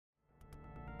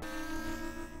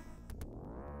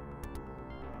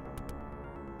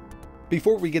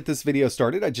Before we get this video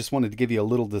started, I just wanted to give you a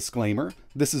little disclaimer.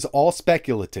 This is all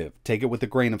speculative. Take it with a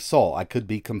grain of salt. I could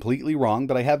be completely wrong,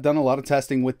 but I have done a lot of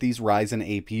testing with these Ryzen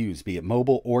APUs, be it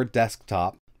mobile or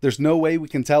desktop. There's no way we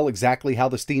can tell exactly how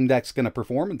the Steam Deck's going to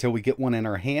perform until we get one in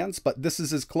our hands, but this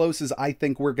is as close as I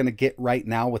think we're going to get right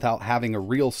now without having a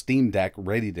real Steam Deck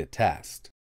ready to test.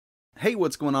 Hey,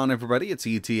 what's going on everybody? It's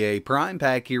etaprime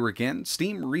back here again.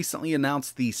 Steam recently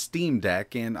announced the Steam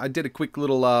Deck, and I did a quick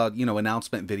little,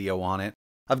 announcement video on it.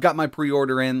 I've got my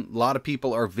pre-order in. A lot of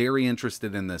people are very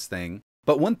interested in this thing.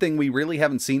 But one thing we really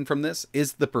haven't seen from this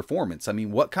is the performance. I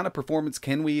mean, what kind of performance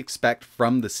can we expect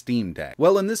from the Steam Deck?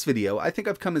 Well, in this video, I think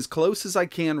I've come as close as I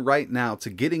can right now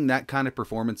to getting that kind of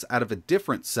performance out of a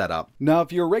different setup. Now,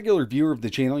 if you're a regular viewer of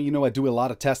the channel, you know I do a lot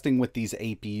of testing with these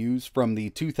APUs from the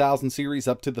 2000 series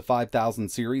up to the 5000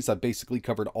 series. I've basically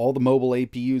covered all the mobile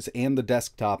APUs and the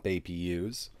desktop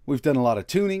APUs. We've done a lot of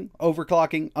tuning,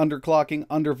 overclocking,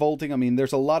 undervolting. I mean,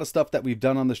 there's a lot of stuff that we've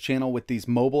done on this channel with these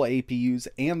mobile APUs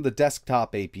and the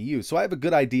desktop APUs. So I have a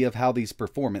good idea of how these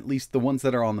perform, at least the ones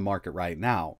that are on the market right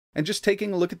now. And just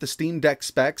taking a look at the Steam Deck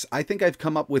specs, I think I've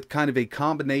come up with kind of a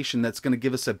combination that's going to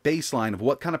give us a baseline of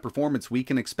what kind of performance we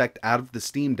can expect out of the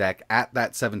Steam Deck at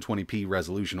that 720p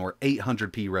resolution or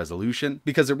 800p resolution,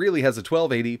 because it really has a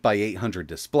 1280 by 800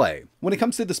 display. When it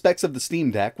comes to the specs of the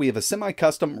Steam Deck, we have a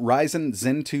semi-custom Ryzen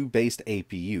Zen 2 based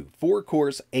APU, 4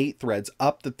 cores, 8 threads,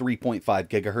 up to 3.5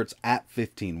 GHz at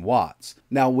 15 watts.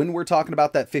 Now, when we're talking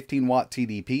about that 15 watt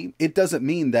TDP, it doesn't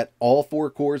mean that all 4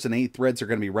 cores and 8 threads are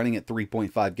going to be running at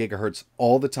 3.5 GHz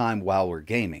all the time while we're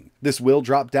gaming. This will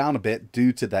drop down a bit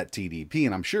due to that TDP,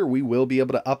 and I'm sure we will be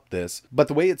able to up this, but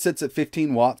the way it sits at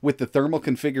 15 watts with the thermal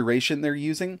configuration they're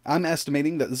using, I'm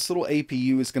estimating that this little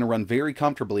APU is going to run very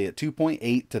comfortably at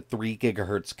 2.8 to 3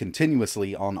 GHz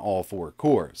continuously on all 4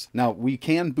 cores. Now, we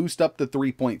can boost up to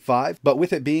 3.5, but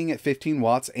with it being at 15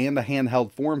 watts and a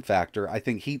handheld form factor, I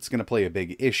think heat's going to play a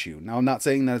big issue. Now, I'm not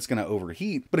saying that it's going to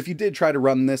overheat, but if you did try to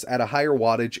run this at a higher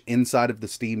wattage inside of the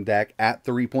Steam Deck at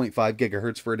 3.5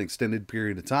 GHz for an extended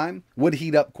period of time, would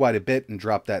heat up quite a bit and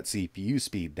drop that CPU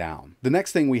speed down. The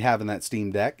next thing we have in that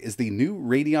Steam Deck is the new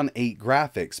Radeon 8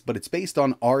 graphics, but it's based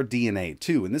on RDNA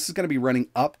 2, and this is going to be running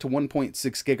up to 1.6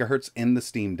 GHz in the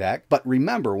Steam Deck. But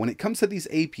remember, when it comes to these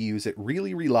APUs, it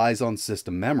really relies on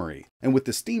system memory. And with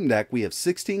the Steam Deck, we have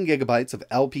 16 gigabytes of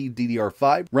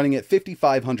LPDDR5 running at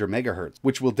 5500 MHz,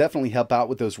 which will definitely help out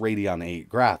with those Radeon 8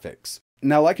 graphics.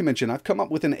 Now, like I mentioned, I've come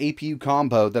up with an APU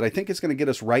combo that I think is going to get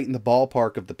us right in the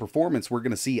ballpark of the performance we're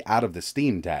going to see out of the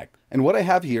Steam Deck. And what I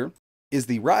have here is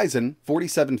the Ryzen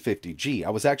 4750G. I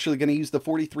was actually going to use the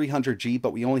 4300G,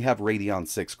 but we only have Radeon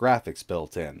 6 graphics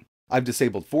built in. I've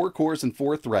disabled 4 cores and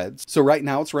 4 threads, so right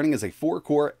now it's running as a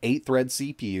 4-core, 8-thread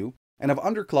CPU, and I've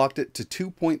underclocked it to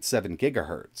 2.7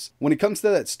 GHz. When it comes to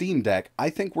that Steam Deck, I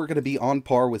think we're going to be on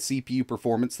par with CPU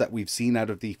performance that we've seen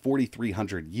out of the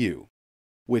 4300U.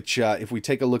 Which, if we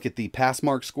take a look at the pass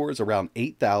mark scores, around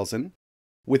 8,000.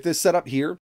 With this setup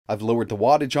here, I've lowered the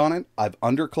wattage on it, I've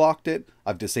underclocked it,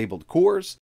 I've disabled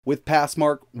cores. With pass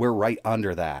mark, we're right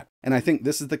under that. And I think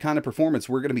this is the kind of performance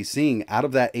we're going to be seeing out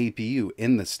of that APU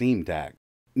in the Steam Deck.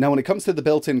 Now, when it comes to the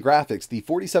built-in graphics, the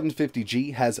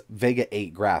 4750G has Vega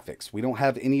 8 graphics. We don't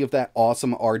have any of that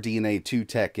awesome RDNA 2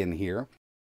 tech in here.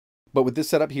 But with this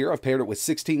setup here, I've paired it with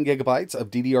 16 gigabytes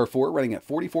of DDR4 running at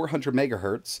 4400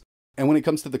 MHz. And when it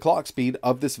comes to the clock speed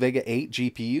of this Vega 8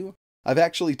 GPU, I've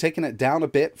actually taken it down a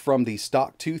bit from the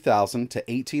stock 2000 to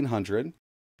 1800.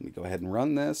 Let me go ahead and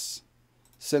run this.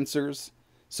 Sensors.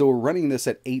 So we're running this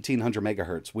at 1800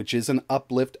 megahertz, which is an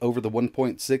uplift over the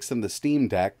 1.6 in the Steam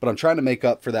Deck, but I'm trying to make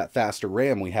up for that faster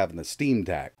RAM we have in the Steam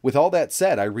Deck. With all that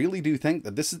said, I really do think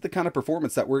that this is the kind of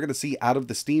performance that we're going to see out of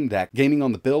the Steam Deck gaming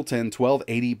on the built-in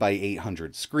 1280 by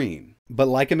 800 screen. But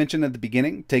like I mentioned at the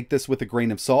beginning, take this with a grain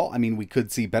of salt. I mean, we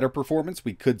could see better performance,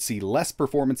 we could see less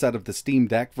performance out of the Steam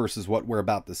Deck versus what we're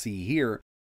about to see here.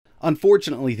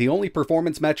 Unfortunately, the only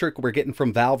performance metric we're getting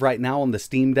from Valve right now on the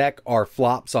Steam Deck are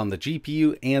flops on the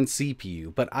GPU and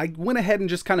CPU, but I went ahead and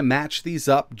just kind of matched these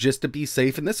up just to be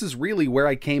safe, and this is really where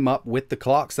I came up with the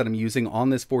clocks that I'm using on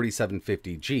this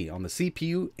 4750G, on the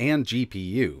CPU and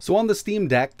GPU. So on the Steam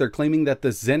Deck, they're claiming that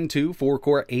the Zen 2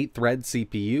 4-core 8-thread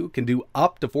CPU can do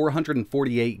up to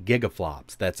 448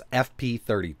 gigaflops, that's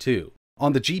FP32.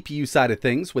 On the GPU side of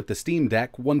things, with the Steam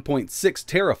Deck, 1.6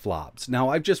 teraflops. Now,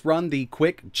 I've just run the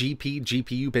quick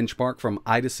GPU benchmark from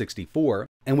IDA64,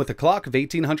 and with a clock of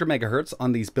 1800 MHz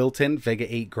on these built-in Vega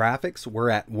 8 graphics, we're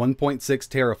at 1.6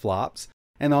 teraflops.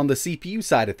 And on the CPU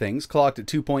side of things, clocked at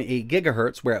 2.8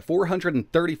 GHz, we're at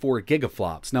 434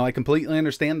 gigaflops. Now, I completely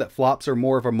understand that flops are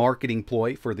more of a marketing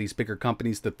ploy for these bigger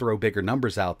companies to throw bigger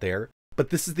numbers out there. but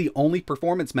this is the only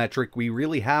performance metric we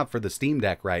really have for the Steam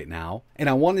Deck right now, and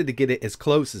I wanted to get it as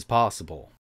close as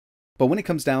possible. But when it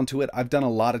comes down to it, I've done a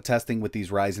lot of testing with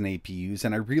these Ryzen APUs,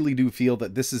 and I really do feel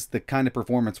that this is the kind of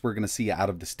performance we're going to see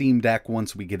out of the Steam Deck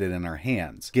once we get it in our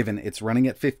hands, given it's running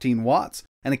at 15 watts,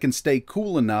 and it can stay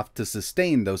cool enough to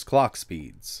sustain those clock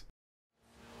speeds.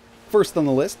 First on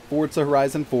the list, Forza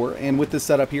Horizon 4, and with this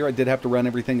setup here I did have to run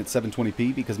everything at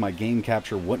 720p because my game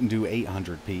capture wouldn't do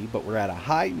 800p, but we're at a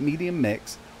high-medium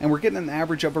mix, and we're getting an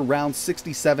average of around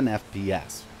 67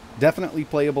 FPS. Definitely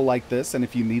playable like this, and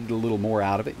if you needed a little more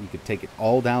out of it, you could take it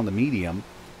all down to medium.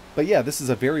 But yeah, this is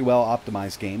a very well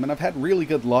optimized game, and I've had really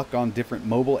good luck on different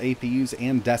mobile APUs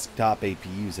and desktop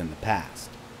APUs in the past.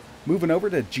 Moving over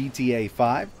to GTA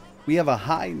 5, we have a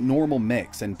high normal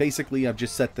mix, and basically I've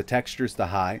just set the textures to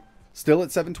high, still at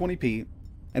 720p,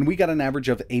 and we got an average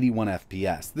of 81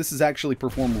 FPS. This has actually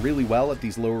performed really well at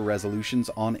these lower resolutions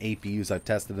on APUs I've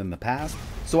tested in the past,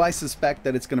 so I suspect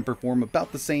that it's going to perform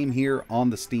about the same here on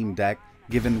the Steam Deck,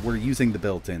 given we're using the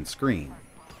built-in screen.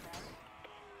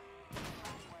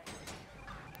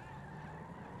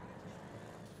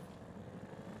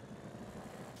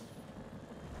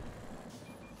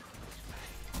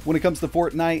 When it comes to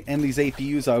Fortnite and these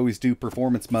APUs, I always do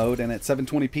performance mode, and at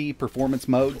 720p performance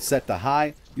mode set to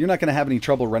high, you're not going to have any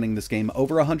trouble running this game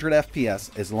over 100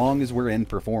 FPS as long as we're in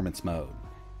performance mode.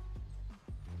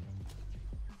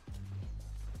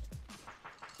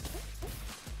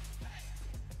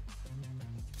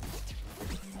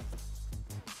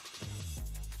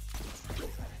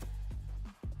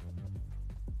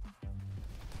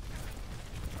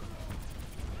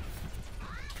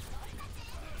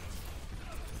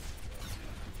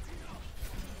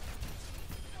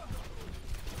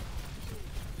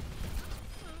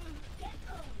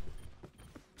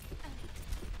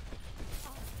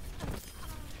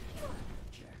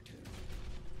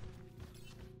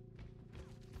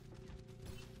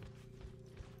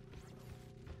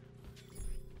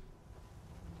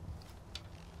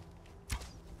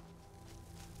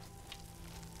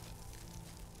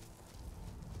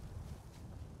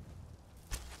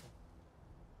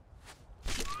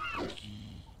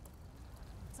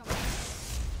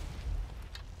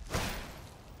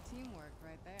 Teamwork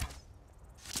right there.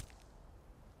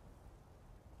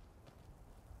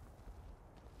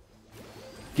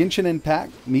 Genshin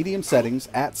Impact, medium settings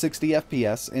at 60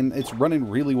 FPS, and it's running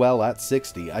really well at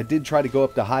 60. I did try to go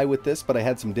up to high with this, but I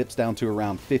had some dips down to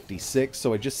around 56,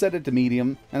 so I just set it to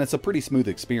medium, and it's a pretty smooth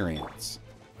experience.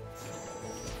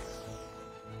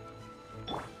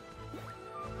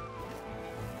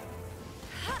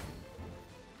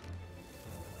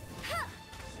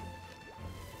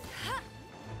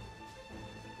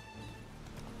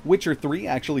 Witcher 3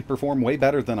 actually performed way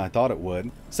better than I thought it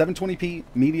would. 720p,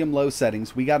 medium-low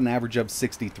settings, we got an average of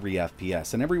 63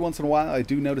 FPS, and every once in a while I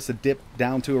do notice a dip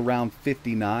down to around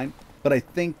 59, but I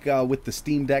think with the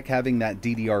Steam Deck having that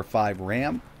DDR5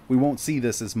 RAM, we won't see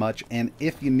this as much, and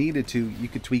if you needed to, you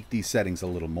could tweak these settings a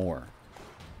little more.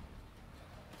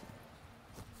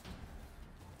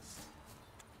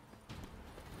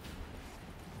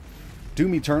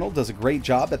 Doom Eternal does a great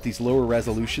job at these lower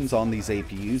resolutions on these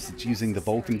APUs. It's using the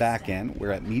Vulkan backend.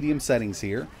 We're at medium settings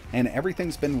here, and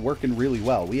everything's been working really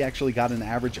well. We actually got an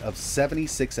average of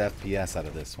 76 FPS out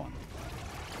of this one.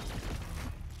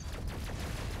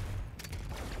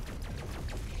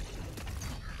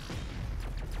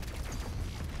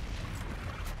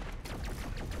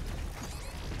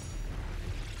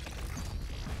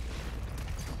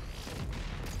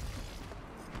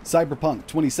 Cyberpunk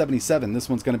 2077, this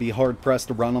one's going to be hard pressed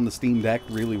to run on the Steam Deck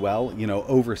really well, you know,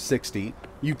 over 60.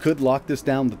 You could lock this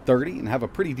down to 30 and have a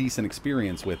pretty decent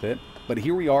experience with it, but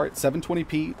here we are at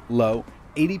 720p, low,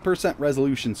 80%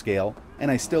 resolution scale,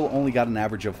 and I still only got an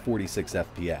average of 46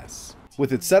 FPS.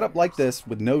 With it set up like this,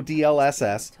 with no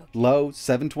DLSS, low,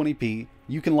 720p,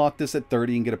 you can lock this at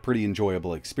 30 and get a pretty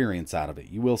enjoyable experience out of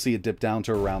it. You will see it dip down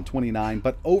to around 29,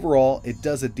 but overall, it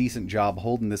does a decent job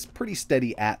holding this pretty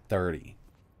steady at 30.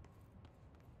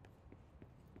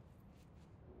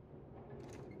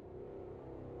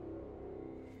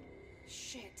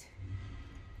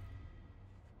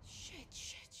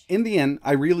 In the end,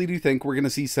 I really do think we're going to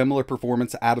see similar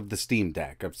performance out of the Steam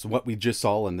Deck. It's what we just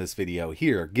saw in this video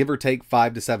here, give or take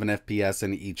 5 to 7 FPS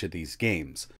in each of these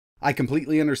games. I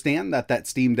completely understand that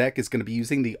Steam Deck is going to be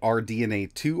using the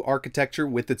RDNA 2 architecture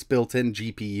with its built-in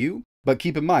GPU, but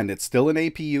keep in mind, it's still an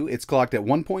APU, it's clocked at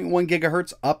 1.1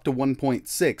 GHz up to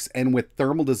 1.6, and with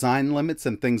thermal design limits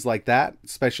and things like that,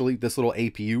 especially this little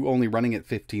APU only running at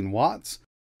 15 watts,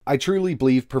 I truly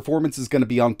believe performance is going to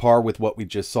be on par with what we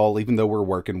just saw, even though we're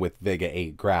working with Vega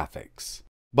 8 graphics.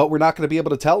 But we're not going to be able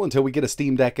to tell until we get a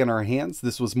Steam Deck in our hands.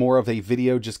 This was more of a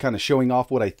video just kind of showing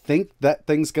off what I think that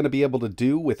thing's going to be able to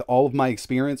do with all of my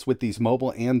experience with these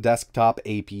mobile and desktop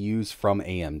APUs from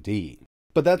AMD.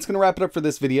 But that's going to wrap it up for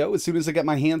this video. As soon as I get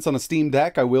my hands on a Steam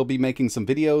Deck, I will be making some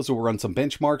videos, we'll run some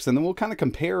benchmarks, and then we'll kind of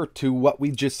compare to what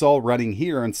we just saw running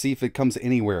here and see if it comes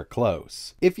anywhere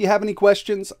close. If you have any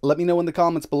questions, let me know in the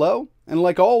comments below. And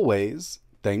like always,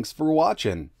 thanks for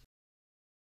watching.